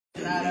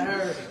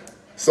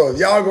So if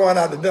y'all going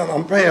out to dinner,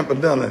 I'm paying for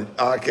dinner.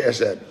 I'll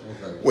cash at it.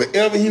 Okay.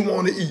 Wherever he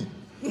want to eat.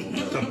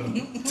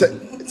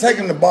 Take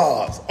him to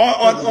bars. Or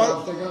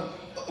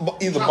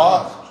either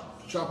bars.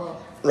 Chop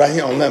House? Right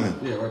here on Lemon.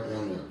 Yeah, right there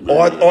on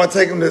there. Or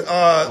take him to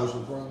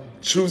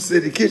True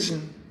City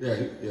Kitchen. Yeah,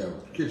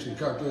 kitchen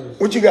cocktails.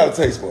 What you got a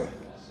taste for?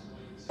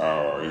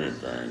 Oh,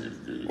 anything is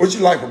good. What you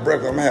like for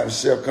breakfast? I'm gonna have a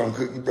chef come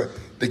cook you breakfast.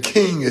 The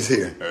king is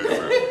here.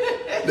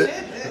 Hey,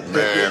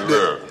 man,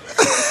 look,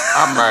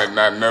 I might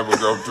not never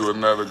go to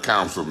another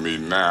council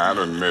meeting now. I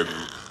done met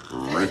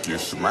Rickey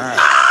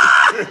Smiley.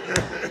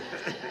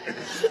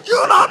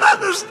 You don't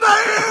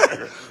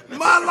understand.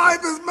 My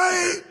life is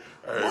made.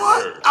 Hey,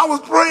 What? look. I was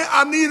praying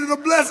I needed a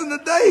blessing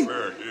today.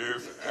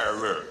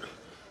 Look,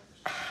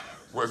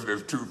 what's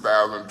this,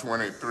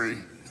 2023?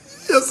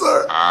 Yes,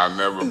 sir. I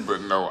never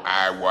put no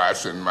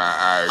eyewash in my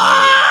eye.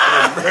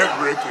 I done met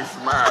Rickey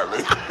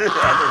Smiley. I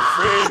done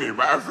seen him.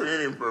 I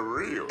seen him for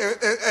real.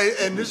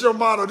 And this your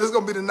motto. This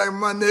gonna be the name of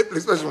my Netflix,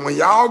 especially when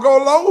y'all go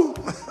low.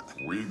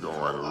 We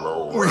going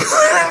low.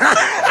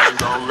 Ain't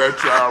gonna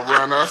let y'all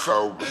run us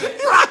over.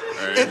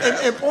 And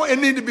it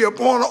need to be a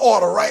point of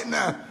order right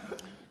now.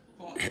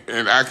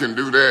 And I can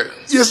do that.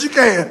 Yes, you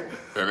can.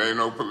 And ain't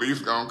no police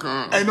gonna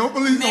come. Ain't no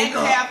police gonna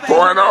come.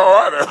 Point of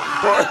order.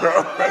 Point of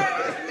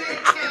order.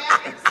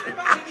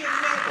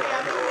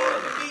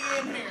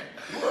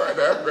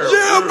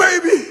 Yeah,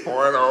 baby.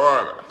 Point of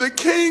order. The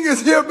king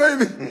is here,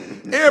 baby.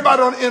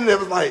 Everybody on the internet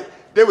was like,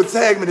 they would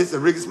tag me. They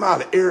said, Rickey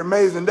Smiley, Eric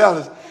Mays in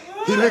Dallas.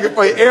 He looking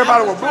for you.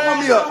 Everybody was blowing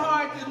me up.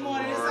 I'm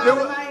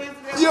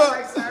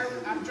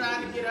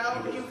trying to get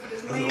over you for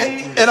this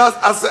meeting. And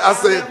I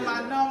said,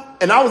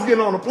 and I was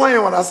getting on the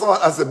plane when I saw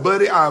it. I said,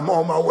 buddy, I'm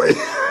on my way.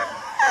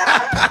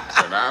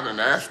 And I done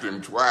asked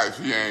him twice.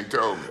 He ain't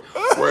told me.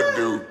 What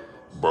do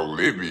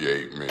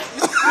boliviate mean?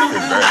 Is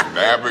that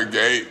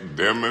navigate,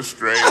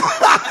 demonstrate,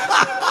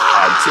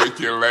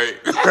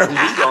 articulate? We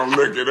gonna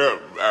look it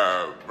up,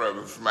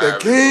 Brother Smiley. The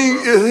king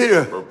is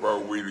here. Before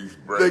we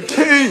break. The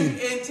king.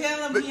 And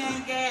tell him he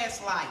ain't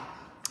gaslight.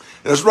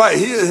 That's right.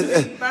 He is.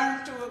 He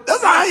burnt to a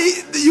That's all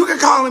right. You can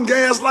call him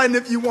gaslighting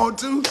if you want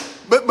to.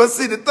 But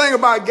see, the thing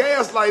about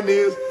gaslighting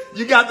is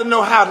you got to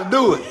know how to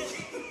do it.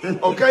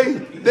 Okay?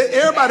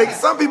 Everybody,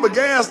 some people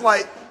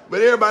gaslight,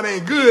 but everybody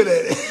ain't good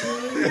at it.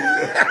 You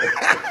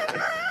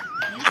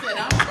said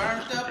I'm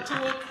burnt up to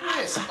a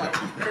crisp.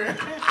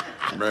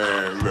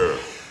 Man, look.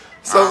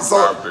 So I'm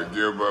about to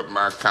give up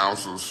my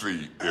council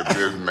seat if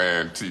this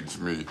man teach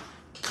me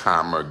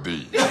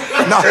comedy.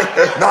 No,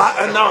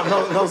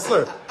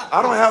 sir.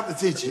 I don't have to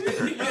teach you.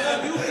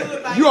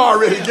 You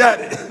already got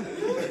it.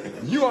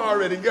 You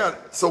already got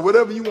it. So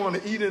whatever you want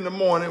to eat in the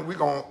morning, we're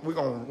gonna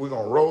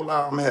roll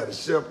out. I'm gonna have the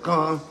chef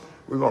come.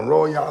 We're gonna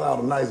roll y'all out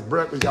a nice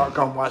breakfast. Y'all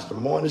come watch the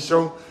morning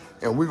show,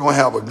 and we're gonna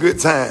have a good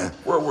time.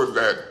 What was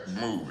that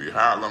movie?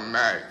 Harlem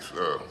Nights?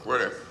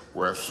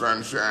 Where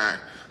Sunshine?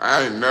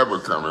 I ain't never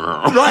coming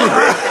home. Right.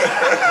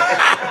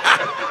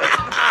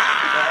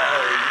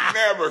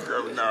 Never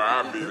come. No,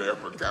 I'll be there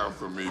for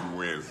council meeting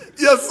Wednesday.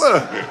 Yes,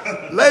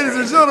 sir. Ladies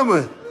and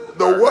gentlemen,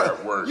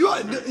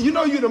 you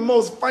know you're the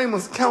most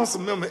famous council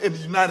member in the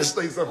United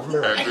States of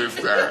America. At this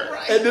time.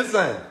 At this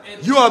time.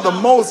 You are the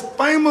most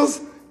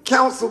famous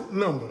council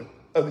member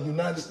of the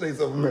United States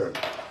of America.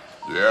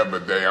 Yeah,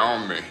 but they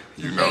own me.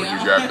 You know, you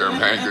got them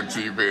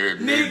handkerchief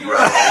head Negroes.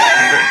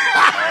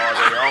 Oh,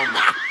 they own me.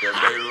 If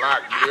they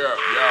lock me up,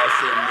 y'all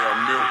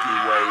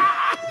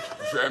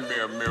send me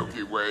a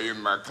Milky Way in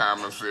my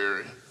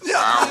commissary. Yeah. I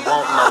don't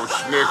want no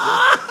Snickers.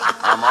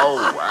 I'm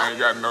old. I ain't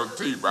got no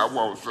teeth. I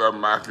want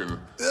something I can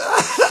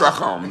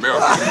suck on.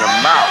 Melt in your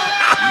mouth.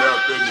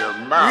 Melt in your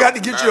mouth. You got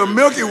to get you a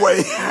Milky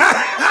Way.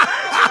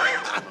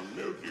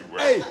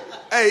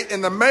 Hey,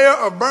 and the mayor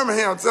of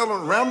Birmingham, tell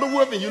him, Randall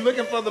Wood, you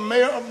looking for the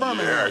mayor of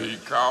Birmingham? Yeah, he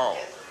called.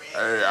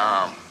 Hey,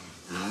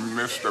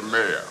 Mr.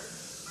 Mayor,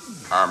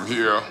 I'm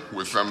here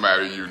with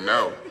somebody you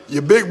know.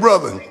 Your big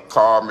brother.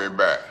 Call me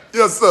back.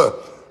 Yes, sir.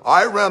 All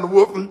right, Randall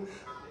Wood,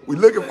 we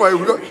looking for you.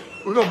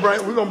 We're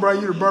gonna bring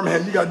you to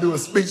Birmingham. You got to do a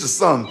speech or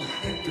something.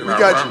 Can I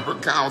run for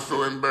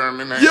council in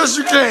Birmingham? Yes,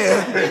 you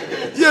can.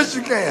 Yes,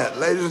 you can.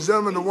 Ladies and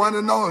gentlemen, the one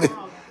and only.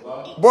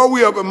 Boy,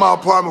 we up in my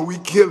apartment. We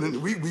killing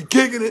it. We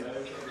kicking it.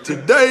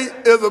 Today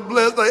is a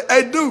blessed day.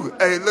 Hey, Duke.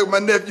 Hey, look, my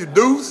nephew,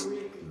 Deuce.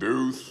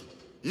 Deuce?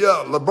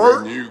 Yeah,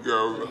 LeBert. When you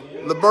go.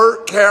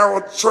 LeBert,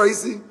 Carol,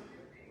 Tracy.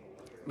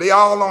 They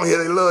all on here.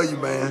 They love you,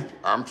 man.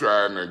 I'm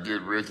trying to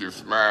get Rickey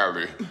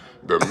Smiley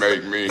to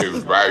make me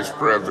his vice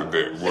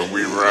president when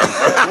we run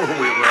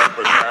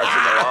for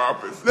national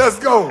office. Let's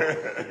go.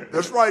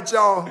 That's right,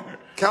 y'all.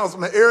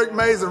 Councilman Eric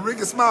Mays and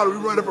Rickey Smiley,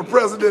 we running for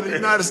president of the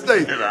United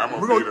States. And I'm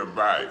going to be the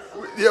vice.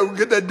 Yeah, we'll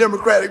get that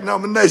Democratic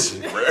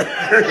nomination.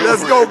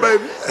 Let's go,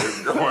 baby.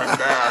 It's going down.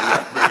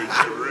 Y'all better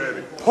get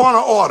ready. Point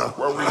of order.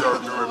 What we going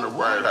to do in the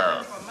White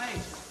House?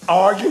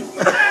 Argue. You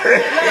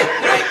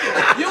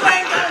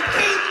ain't going to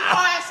keep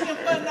asking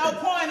for no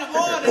point of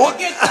order to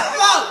get the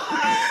flow.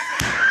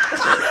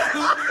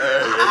 I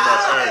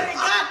already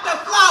got the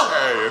flow.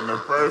 Hey, and the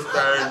first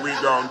thing we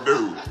going to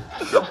do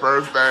the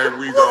first thing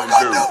we gonna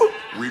do,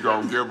 we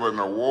gonna give an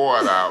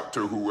award out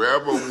to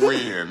whoever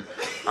win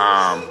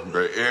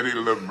the Eddie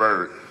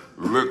Levert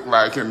look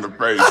like in the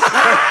face.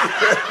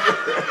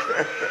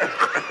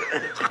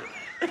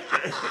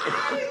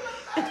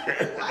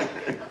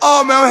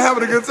 Oh man, I'm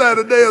having a good time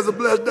today. It's a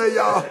blessed day,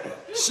 y'all.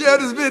 Share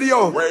this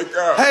video. Wake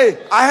up. Hey,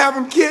 I have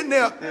him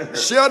kidnapped.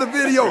 Share the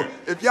video.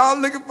 If y'all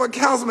looking for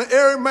Councilman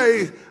Eric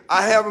Mays,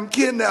 I have him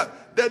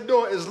kidnapped. That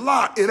door is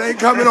locked. It ain't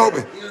coming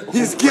open.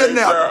 He's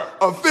kidnapped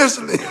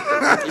officially.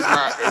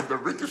 It's the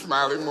Rickey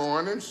Smiley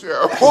Morning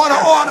Show. Order,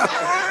 order.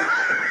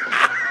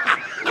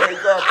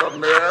 Wake up,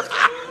 America.